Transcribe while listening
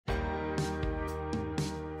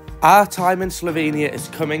Our time in Slovenia is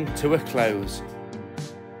coming to a close.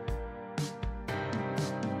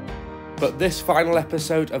 But this final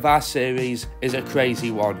episode of our series is a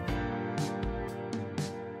crazy one,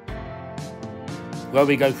 where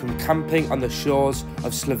we go from camping on the shores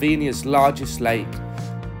of Slovenia's largest lake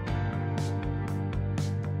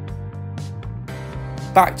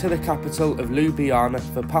back to the capital of Ljubljana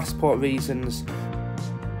for passport reasons,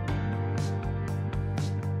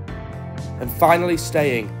 and finally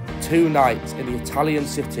staying 2 nights in the Italian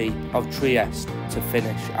city of Trieste to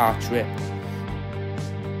finish our trip.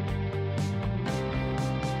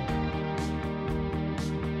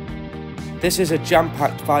 This is a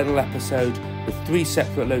jam-packed final episode with 3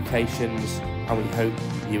 separate locations, and we hope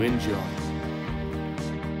you enjoy.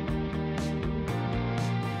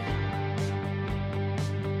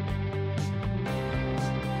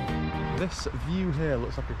 This view here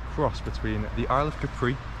looks like a cross between the Isle of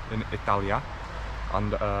Capri in Italia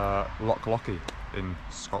and Loch Lochy in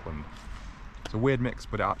Scotland. It's a weird mix,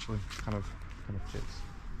 but it actually kind of fits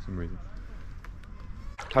for some reason.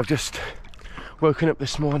 I've just woken up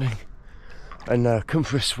this morning and come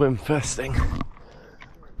for a swim first thing.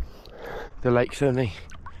 The lake's only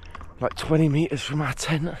like 20 metres from our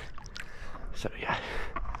tent, so yeah.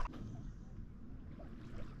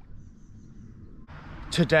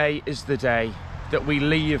 Today is the day that we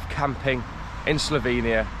leave camping in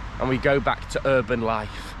Slovenia and we go back to urban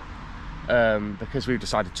life, because we've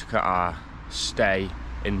decided to cut our stay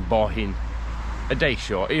in Bohin a day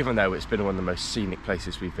short. Even though it's been one of the most scenic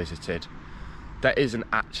places we've visited, there isn't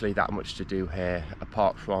actually that much to do here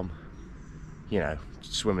apart from, you know,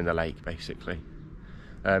 swim in the lake basically,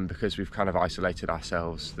 because we've kind of isolated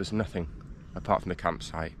ourselves. There's nothing apart from the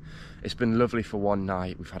campsite. It's been lovely for one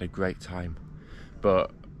night, we've had a great time,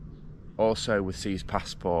 but also with C's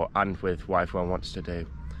passport and with what everyone wants to do,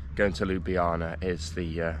 going to Ljubljana is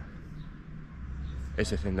the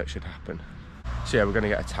thing that should happen. So yeah, we're going to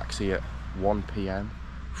get a taxi at 1 PM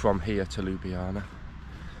from here to Ljubljana.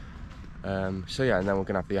 So yeah, and then we're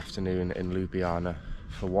going to have the afternoon in Ljubljana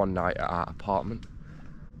for one night at our apartment.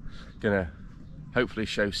 Gonna hopefully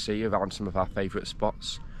show C around some of our favourite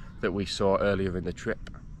spots that we saw earlier in the trip.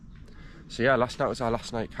 So yeah, last night was our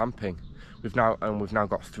last night camping. We've now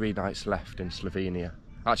got 3 nights left in Slovenia.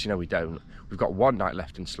 Actually no, we don't. We've got 1 night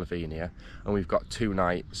left in Slovenia and we've got 2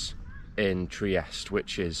 nights in Trieste,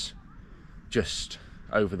 which is just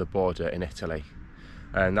over the border in Italy,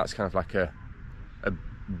 and that's kind of like a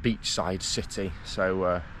beachside city,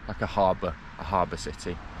 so like a harbour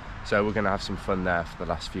city. So we're going to have some fun there for the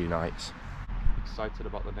last few nights. Excited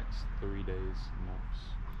about the next 3 days max.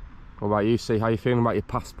 What about you, C? How are you feeling about your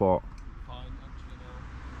passport? Fine, actually,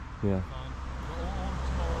 now. Yeah. Fine. We're all on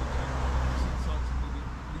tomorrow to inside to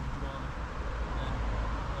Ljubljana, and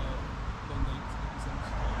then Monday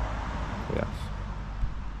to Yes.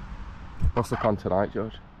 What's the plan tonight,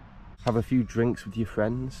 George? Have a few drinks with your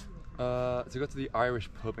friends? To go to the Irish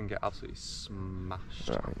pub and get absolutely smashed.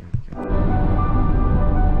 Right, okay.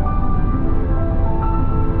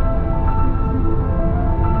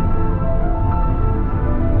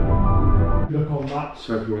 Look on that.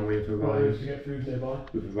 So everyone, we've arrived. To get food nearby.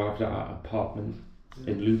 We've arrived at our apartment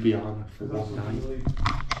in Ljubljana for one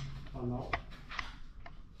night.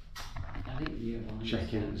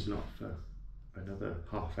 Check-in's not for another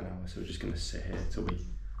half an hour, so we're just going to sit here till we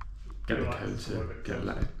get the code to get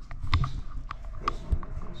let in.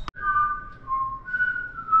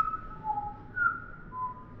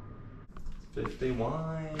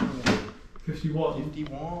 51. 51.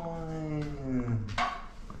 51.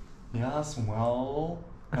 Yes, well.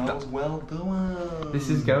 How's well doing? This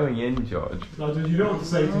is going in, George. No, dude, you don't want to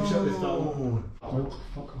say to shut this down. Oh,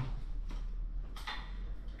 fuck off.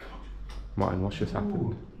 Martin, what's just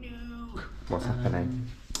happened? No. What's happening?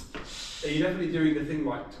 Are you definitely doing the thing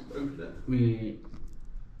like to open it? We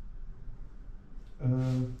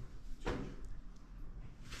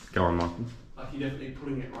Go on, Martin. Like you're definitely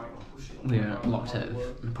putting it right or pushing it. are locked out of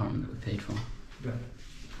an apartment that we paid for. Yeah.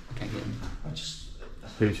 I can't get in.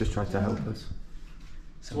 Who's just tried to help us?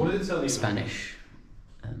 Some What did it tell you? Spanish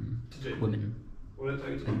To do? women, What did it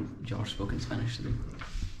tell you to do? and George spoke in Spanish to them.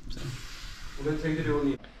 So What did it tell you to do on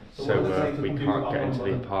the... So we can't get into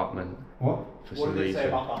the apartment What? for What some did it say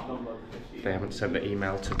reason. about that number? 50? They haven't sent the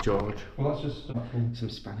email to George. Well, that's just. Some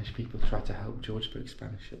Spanish people tried to help. George spoke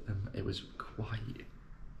Spanish at them. It was quite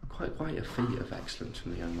a feat of excellence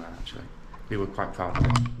from the young man, actually. We were quite proud of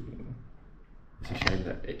it. It's a shame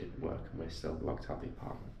that it didn't work and we're still locked out of the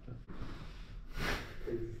apartment.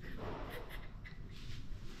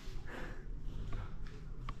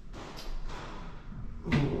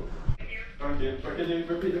 Thank you. Can you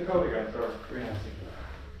repeat the code again? Sorry.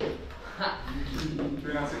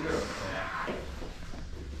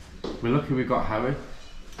 We're lucky we got Harry.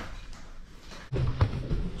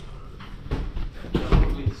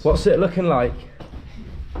 What's it looking like?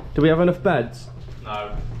 Do we have enough beds?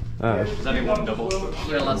 No. Oh. There's only one double.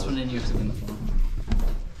 Well, that's when you in the floor.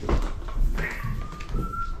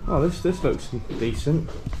 Oh, this looks decent.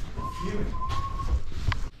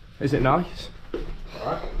 Is it nice?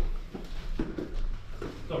 Alright.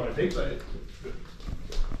 Not very big, but it's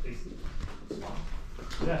decent.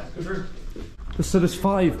 Yeah, it's good room. So there's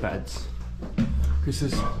 5 beds. Because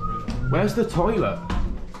there's... Where's the toilet?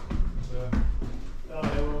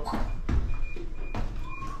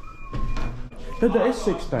 No, there is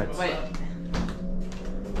 6 beds. Wait.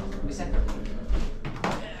 We said.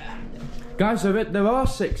 Guys, there are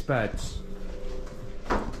 6 beds.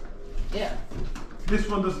 Yeah. This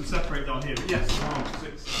one doesn't separate down here, but yes,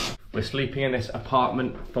 6. We're sleeping in this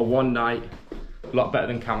apartment for one night. A lot better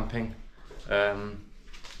than camping.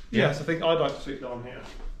 Yes, I think I'd like to sleep down here.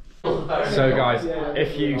 So guys,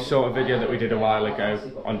 if you saw a video that we did a while ago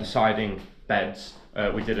on deciding beds,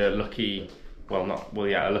 we did a lucky,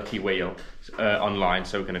 a lucky wheel online,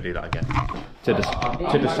 so we're going to do that again. To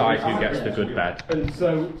decide who gets the good bed. And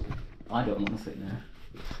so... I don't want to sit there.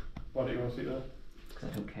 Why don't you want to sleep there? Because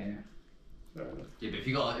I don't care. Fair enough. Yeah, but if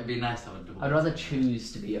you got, it'd be nice to have a double. I'd rather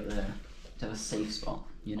choose to be up there, to have a safe spot,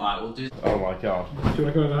 you know. Alright, we'll do. Oh my god. Do you want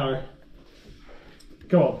to go over, Harry?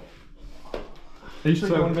 Go on. Are you sure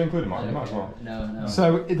you want to be included, Mark? You might as well. No.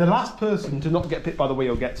 So the last person to not get picked by the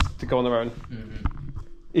wheel gets to go on their own.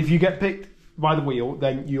 If you get picked by the wheel,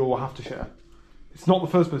 then you'll have to share. It's not the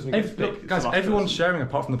first person who gets picked. Guys, everyone's sharing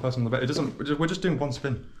apart from the person on the bed. It doesn't. We're just doing one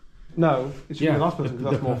spin. No, it should be the last person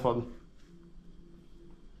because that's more fun.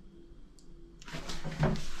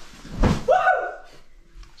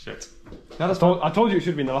 Shit. I told you it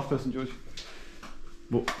should have been the last person, George.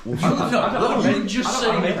 You just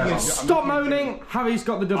say. Stop moaning! Harry's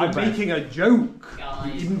got the double I'm bed. making a joke,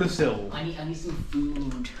 Guys, you imbecile. I need some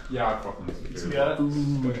food. Yeah, I've got some food. Yeah.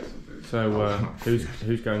 So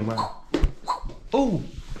who's going where? Oh!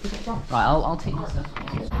 Right, I'll take my stuff.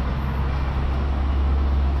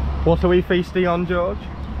 What are we feasting on, George?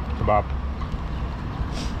 Kebab.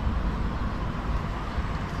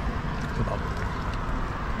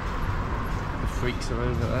 The freaks are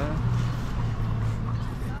over there.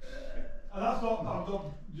 And that's not, I'm not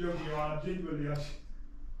joking around, I'm genuinely actually.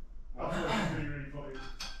 That's really, really funny.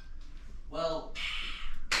 Well,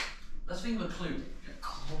 let's think of a clue.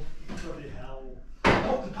 Bloody hell.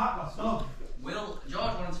 What to pack my stuff? Will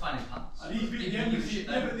George wanted to find his pants? I need to be in the embassy.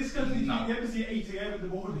 Yeah, but this guy's leaving the embassy at 8 AM in the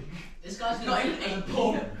morning. This guy's not even 8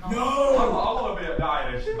 PM. No! I want to be at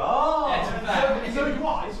Irish. Yeah, to be fair. It's only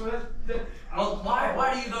twice, so Well,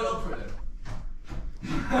 why do you go up for it then?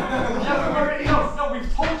 No,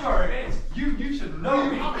 we've told you where it is. You should know.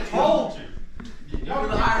 We haven't told you. You know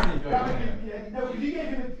the irony going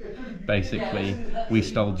Basically, we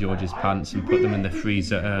stole George's pants and put them in the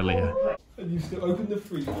freezer earlier. And you still open the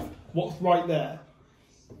freezer. What's right there?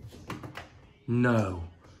 No.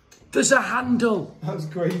 There's a handle! That's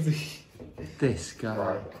crazy. This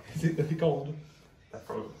guy. Is it gold? That's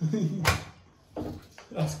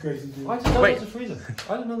crazy, dude. I didn't know Wait. there was a freezer.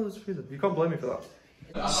 I didn't know there was a freezer. You can't blame me for that.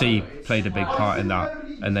 C played a big part in that,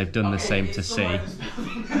 and they've done the same to C.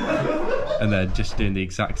 And they're just doing the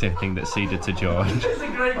exact same thing that C did to George. It's a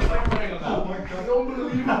great clickbait on that. Oh my god,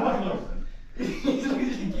 unbelievable. He's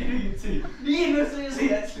giving you two. Me and this is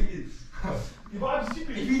he actually is.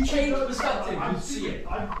 If you change perspective, you'd see it.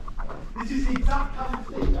 This is the exact kind of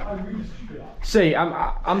thing that I'm really stupid at. C,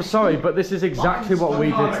 I'm sorry, but this is exactly what we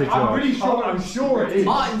did to I'm George. pretty sure, I'm sure it is.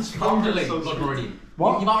 Mine's fondling.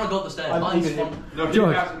 What? You might want to go up the stairs. Mine's fondling. No,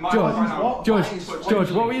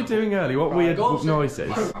 George, what were you doing earlier? What weird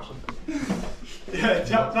noises?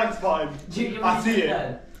 Yeah, thanks, Martin. I see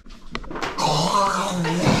it.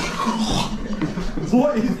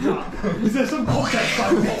 What is that? Is there some context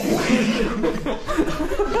I missed?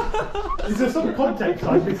 Is there some context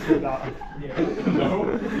I missed with that?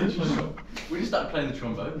 No. We just started playing the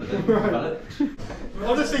trombone, but then we about it.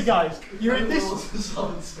 Honestly, guys, you're in this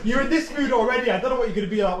mood already. I don't know what you're going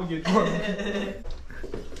to be like when you're drunk.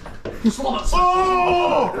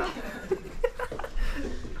 Oh!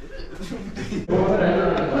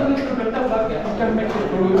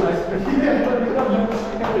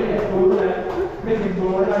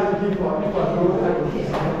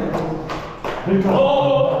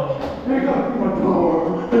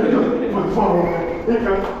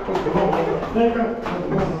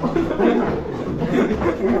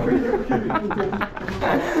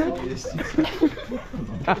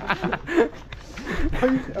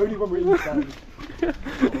 Only when we're inside.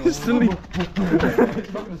 Instantly.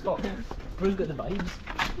 It's not gonna stop. Bro's got the vibes.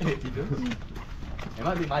 He does. It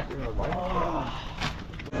might be my real life.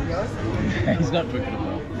 He's not booking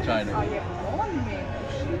them. Trying to.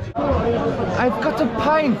 I've got a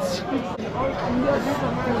pint.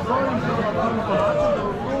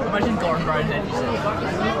 Imagine Gordon Brown head.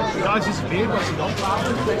 Guys, it's weird. What's it got?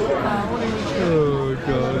 Oh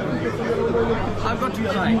god. I've got to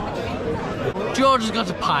pint. George has got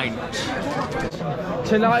a pint.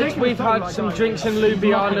 Tonight we've had some drinks in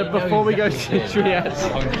Ljubljana before we go to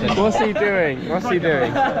Trieste. What's he doing? What's he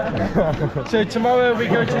doing? So tomorrow we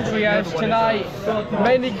go to Trieste. Tonight,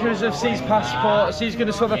 mainly because of C's passport. C's going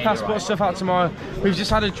to sort the passport stuff out tomorrow. We've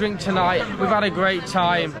just had a drink tonight. We've had a great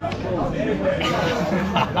time.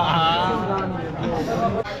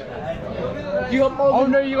 You got more Oh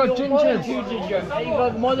no, you got gingers. You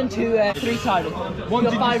got more than two, three sided. You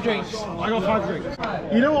got 5 drinks. I got 5 drinks.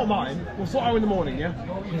 You know what, mine? We'll sort out in the morning, yeah?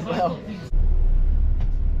 Well,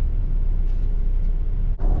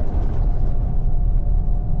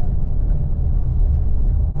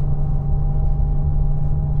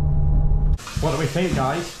 What do we think,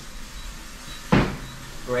 guys?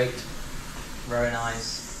 Great. Very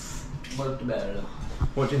nice. Molto bello.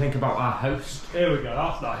 What do you think about our host? Here we go,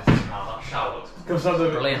 that's nice. Oh, that shower looks Come stand under,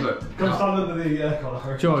 brilliant. come stand under the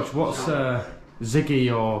collar. George, what's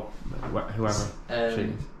Ziggy or whoever she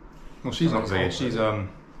is? Well, she's not Zia. She's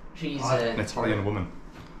She's an Italian woman.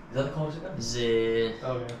 is that the colours again?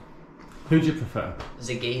 Oh yeah. Who do you prefer?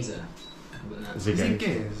 Zagazer.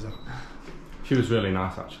 Ziggy. She was really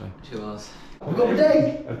nice, actually. She was. we've got a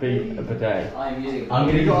day. A bidet. I'm using. I'm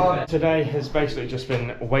gonna go. Today has basically just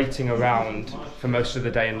been waiting around for most of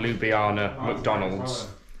the day in Ljubljana McDonald's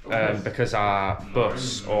because our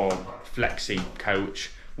bus or flexi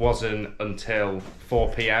coach wasn't until 4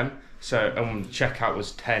 p.m. So checkout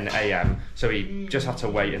was 10 a.m. So we just had to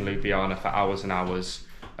wait in Ljubljana for hours and hours,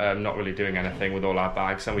 not really doing anything with all our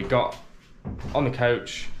bags. And we got on the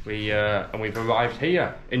coach, and we've arrived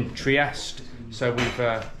here in Trieste. So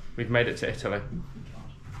we've made it to Italy.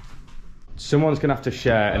 Someone's gonna have to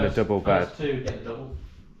share in a double bed. Two, get a double.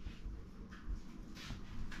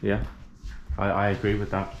 Yeah, I agree with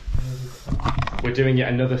that. We're doing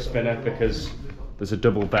yet another spinner because there's a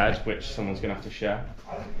double bed which someone's gonna have to share.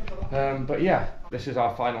 But yeah, this is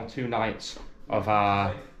our final 2 nights of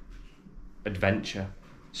our adventure.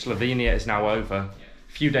 Slovenia is now over. A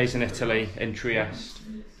few days in Italy, in Trieste.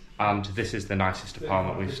 And this is the nicest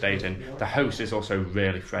apartment we've stayed in. The host is also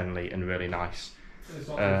really friendly and really nice.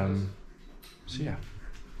 So yeah.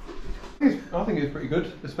 I think it's pretty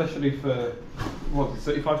good, especially for, what,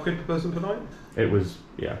 35 quid per person per night? It was,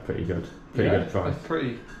 yeah, pretty good. Pretty good price. That's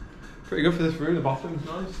pretty good for this room. The bathroom's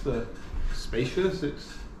nice, the spacious,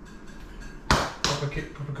 it's proper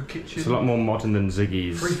good kitchen. It's a lot more modern than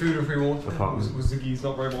Ziggy's. Free food and free water. Apartment. Was Ziggy's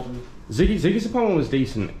not very modern. Ziggy's apartment was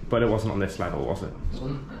decent, but it wasn't on this level, was it?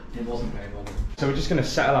 It wasn't very well. So we're just going to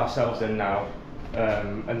settle ourselves in now,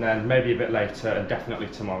 and then maybe a bit later, and definitely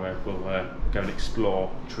tomorrow, we'll go and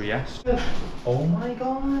explore Trieste. Oh my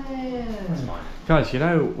god. That's mine. Guys, you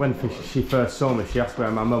know when she first saw me, she asked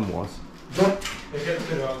where my mum was. No, she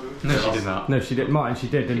did not. No, she did. Martin, she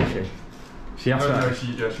did, didn't she? She asked her. She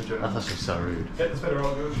did. That's actually so rude. Get the spinner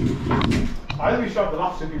out, George. I think we should have the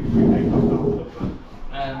last 2 people who take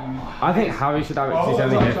that. I think Harry should have it because he's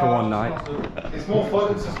only here for one night. It's more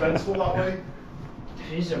fun and suspenseful that way.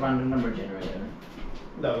 She's a random number generator.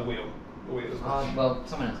 No, the wheel. The wheel is Well,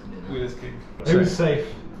 someone else can do that. wheel is king. Who's safe?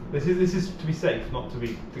 This is to be safe, not to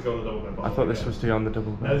go on the double bed. I thought this was to be on the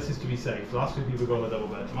double No, bed. this is to be safe. The last 2 people go on the double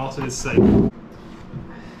bed. Martin is safe.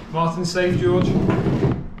 Martin's safe, George.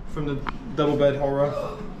 From the double bed horror.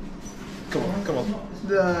 Come on, come on.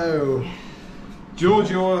 No.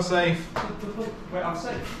 George, you're safe. Wait, I'm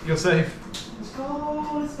safe. You're safe. Let's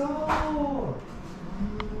go, let's go.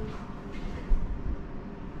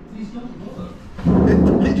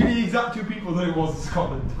 Literally the exact 2 people that it was in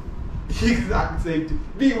Scotland. The exact same 2.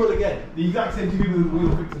 Me will again. The exact same 2 people that we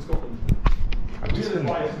were picked in Scotland. I've just been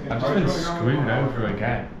screwed over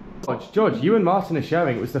again. George, you and Martin are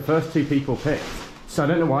showing it was the first 2 people picked. So I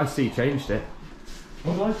don't know why C changed it.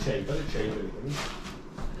 What did I change? I didn't change anything.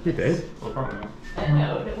 You did. Well, apparently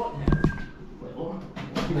not.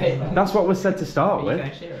 Wait, That's what was said to start are you with.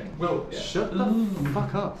 guys sharing? Well, Shut the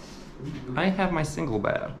fuck up. I have my single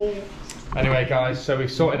bed. Anyway, guys, so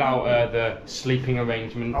we've sorted out the sleeping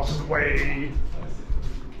arrangements. Way.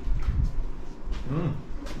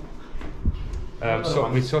 So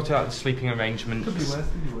we sorted out the sleeping arrangements. Could be worse,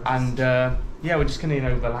 could be worse. And yeah, we're just gonna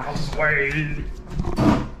relax. Way.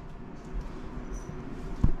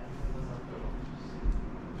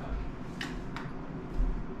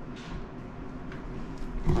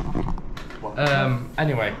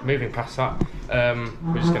 Anyway, moving past that,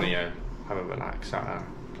 we're just gonna have a relax at our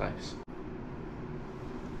place.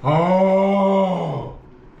 Oh!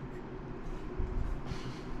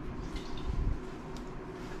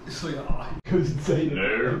 So your eye goes insane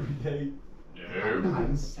every day. No.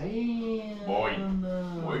 I'm saying. Boy.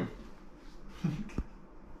 Boy.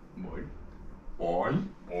 Boy.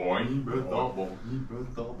 Boy.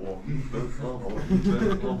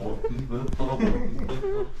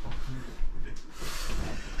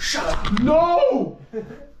 Shut up! No!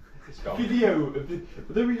 Video of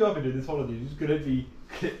whatever you're having in this holiday is going to be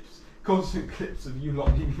clips, constant clips of you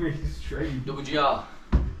lot being really strange. WGR.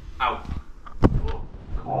 Out.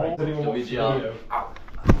 Does anyone watch the video? Out.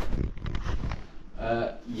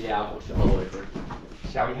 Yeah, I've watched it all the way through.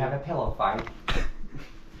 Shall we have a pillow fight?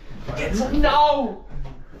 No!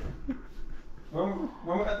 When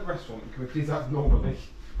we're at the restaurant, can we please act normally?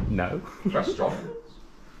 No. Restaurant?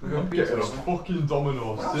 We're getting a fucking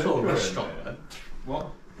Domino's. That's not a restaurant, man.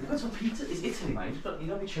 What? You go to a pizza. It's Italy, man. You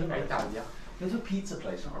don't be chilling right down, yeah. You go to a pizza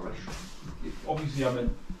place, not a restaurant. Obviously, I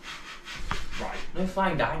meant. Right. No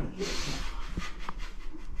fine dining.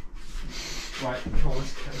 Right, come on,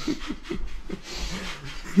 let's go.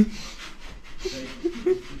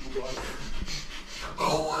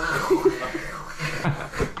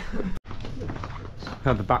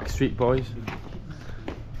 Now the Backstreet Boys.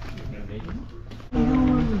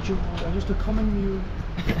 I'm just a common mule.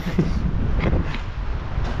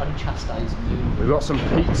 Unchastised mule. We've got some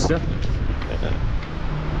pizza.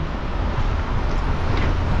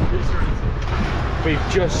 We've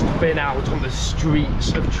just been out on the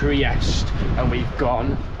streets of Trieste and we've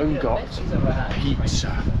gone and got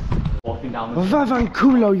pizza. Walking down the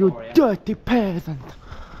Vavanculo, you dirty peasant!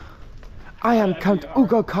 I am Count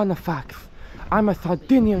Ugo Carnifax. I'm a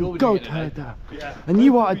Sardinian goat herder. And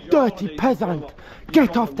you are a dirty peasant.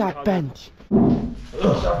 Get off that bench.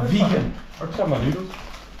 Vegan. I'll try my noodles.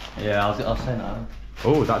 Yeah, I'll say that.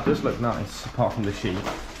 Oh, that does look nice, apart from the sheep.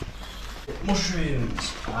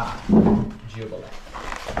 Mushrooms. Jubilee.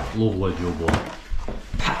 Lovely jubilee.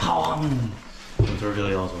 Pepon. It's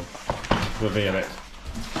really awesome. Reveal it.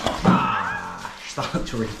 Start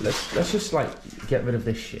to read this. Let's just like get rid of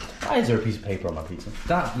this shit. Why is there a piece of paper on my pizza?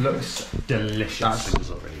 That looks delicious. That's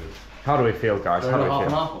not really good. How do we feel, guys? How do we Half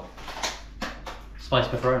and feel? half. Spice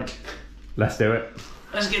pepperoni. Let's do it.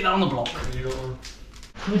 Let's get down the block.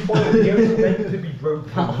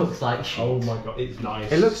 Broken. That looks like shit. Oh my god, it's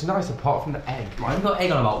nice. It looks nice apart from the egg. I've got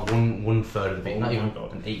egg on about one third of the bit, not even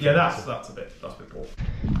an eighth. Yeah, that's a bit poor.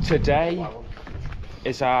 Today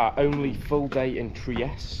is our only full day in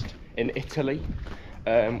Trieste, in Italy.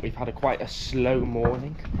 We've had quite a slow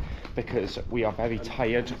morning because we are very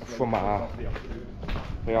tired from our.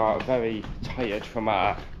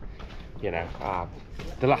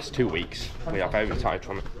 The last 2 weeks. We are very tired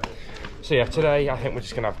from it. So yeah, today I think we're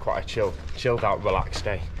just gonna have quite a chilled out, relaxed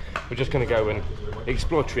day. We're just gonna go and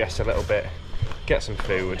explore Trieste a little bit, get some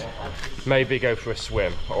food, maybe go for a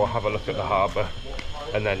swim or have a look at the harbour,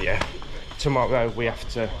 and then yeah, tomorrow we have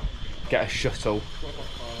to get a shuttle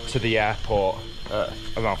to the airport at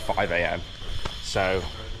around 5 AM. So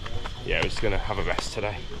yeah, we're just gonna have a rest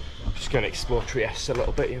today. Just gonna explore Trieste a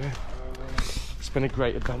little bit, you know. It's been a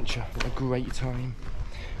great adventure, a great time.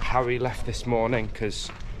 Harry left this morning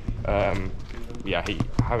because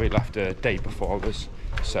Harry left a day before us,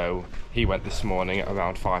 so he went this morning at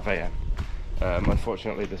around 5 AM.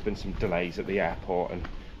 Unfortunately, there's been some delays at the airport and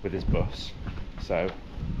with his bus, so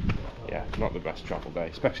yeah, not the best travel day,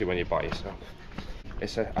 especially when you're by yourself. I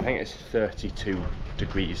think it's 32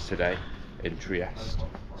 degrees today in Trieste,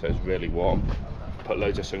 so it's really warm. Put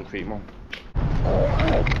loads of sun cream on.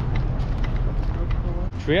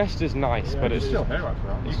 Trieste is nice, but it's still here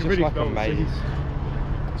actually. it's just like a maze.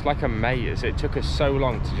 It's like a maze. It took us so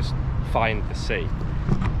long to just find the sea.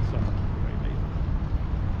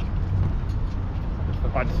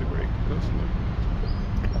 I disagree, personally.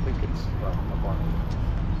 I think it's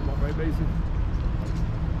not very amazing.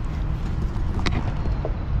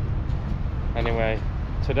 Anyway,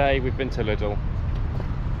 today we've been to Lidl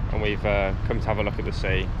and we've come to have a look at the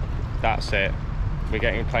sea. That's it. We're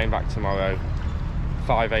getting a plane back tomorrow.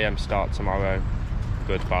 5 AM start tomorrow.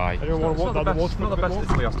 Goodbye. Anyone want that? It's not the best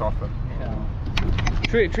Italy has to offer.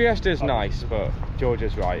 Trieste is nice, but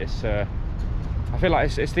Georgia's right. It's I feel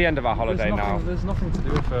like it's the end of our holiday now. There's nothing to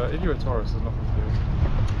do if you're a tourist. There's nothing to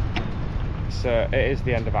do. It is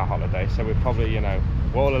the end of our holiday, so we're probably, you know,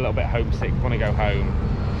 we're all a little bit homesick. Want to go home.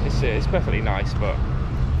 It's perfectly nice, but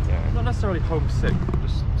yeah. Not necessarily homesick.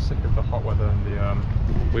 Just sick of the hot weather and the.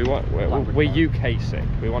 We're UK sick.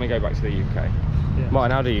 We want to go back to the UK. Yeah.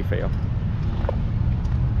 Martin, how do you feel?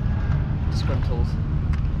 disgruntled.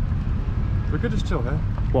 We could just chill here.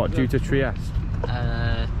 What, due to Trieste?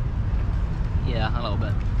 Yeah, a little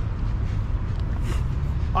bit.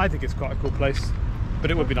 I think it's quite a cool place, but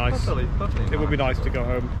it would be nice. It would be nice to go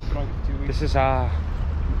home. This is our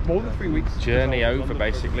More than 3 weeks. journey over,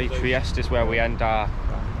 basically. Trieste is where we end our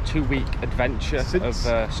 2-week adventure of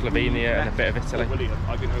Slovenia and a bit of Italy.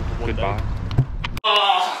 I've been home for 1 Goodbye. day.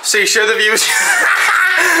 So you show the viewers.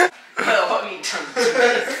 Well, what have you done to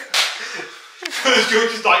me?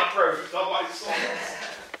 George's like pro, not my song.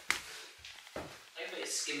 Maybe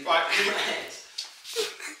it's skin Right. red.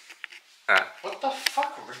 What the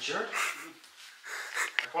fuck, Richard?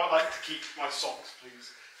 I quite like to keep my socks,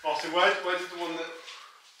 please. Martin, where's the one that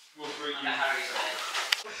will treat you? Harry's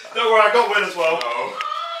red. Don't worry, I got one as well. Oh.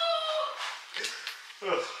 No.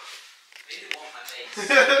 They didn't want my face.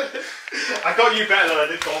 I got you better than I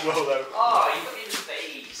did Cornwell though. Oh, you got me in the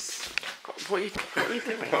face. What are you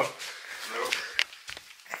doing? No.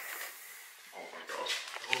 Oh my god.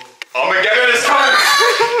 Oh my god, it's coming!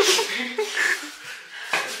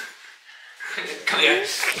 Come here.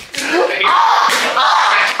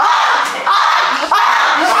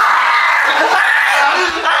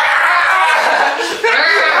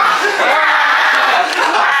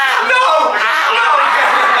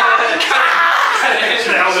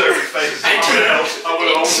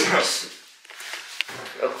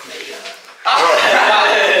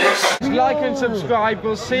 Like and subscribe.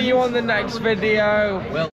 We'll see you on the next video.